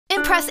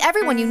Impress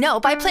everyone you know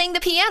by playing the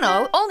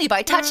piano only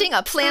by touching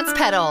a plant's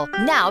petal.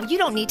 Now you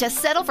don't need to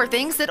settle for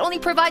things that only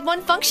provide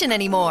one function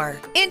anymore.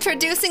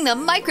 Introducing the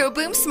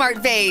MicroBoom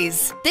Smart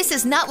Vase. This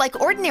is not like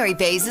ordinary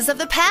vases of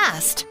the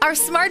past. Our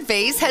Smart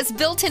Vase has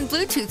built-in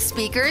Bluetooth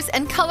speakers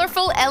and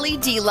colorful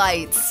LED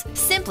lights.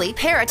 Simply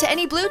pair it to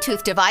any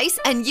Bluetooth device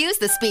and use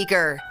the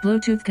speaker.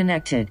 Bluetooth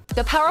connected.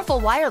 The powerful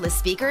wireless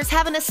speakers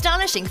have an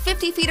astonishing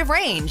 50 feet of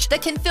range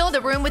that can fill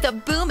the room with a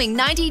booming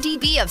 90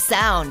 dB of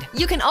sound.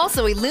 You can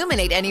also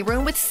illuminate any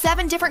room with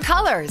 7 different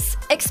colors.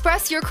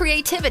 Express your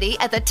creativity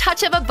at the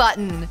touch of a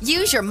button.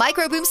 Use your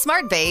MicroBoom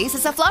Smart Vase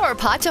as a flower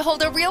pot to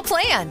hold a real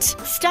plant.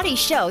 Studies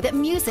show that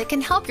music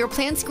can help your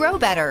plants grow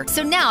better,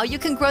 so now you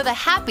can grow the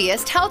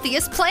happiest,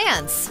 healthiest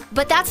plants.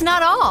 But that's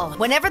not all.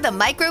 Whenever the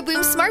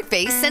MicroBoom Smart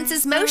Vase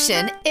senses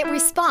motion, it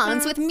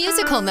responds with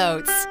musical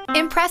notes.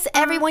 Impress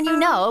everyone you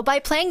know by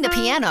playing the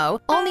piano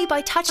only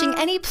by touching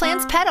any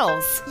plant's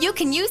petals. You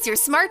can use your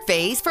Smart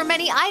Vase for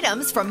many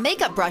items from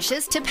makeup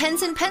brushes to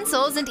pens and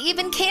pencils and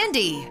even candy.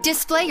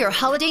 Display your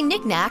holiday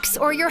knickknacks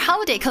or your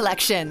holiday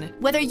collection.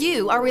 Whether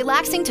you are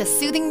relaxing to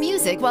soothing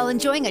music while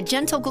enjoying a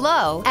gentle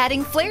glow,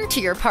 adding flair to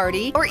your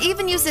party, or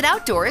even use it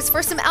outdoors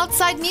for some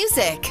outside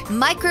music,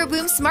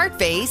 MicroBoom Smart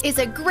Vase is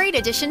a great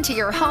addition to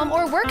your home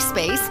or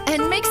workspace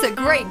and makes a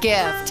great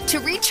gift.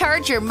 To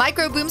recharge your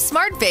MicroBoom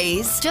Smart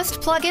Vase,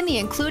 just plug in the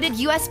included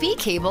USB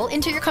cable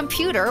into your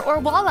computer or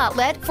wall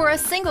outlet for a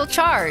single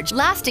charge,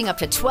 lasting up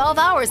to 12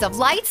 hours of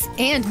lights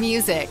and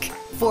music.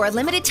 For a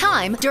limited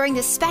time, during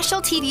this special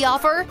TV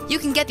offer, you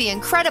can get the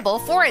incredible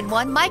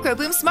 4-in-1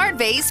 MicroBoom Smart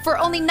Vase for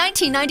only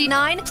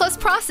 $19.99 plus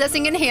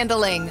processing and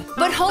handling.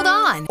 But hold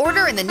on!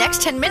 Order in the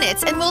next 10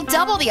 minutes and we'll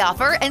double the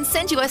offer and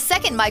send you a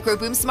second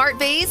MicroBoom Smart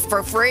Vase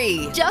for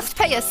free. Just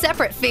pay a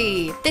separate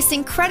fee. This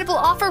incredible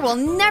offer will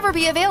never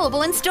be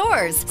available in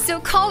stores, so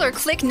call or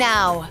click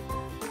now.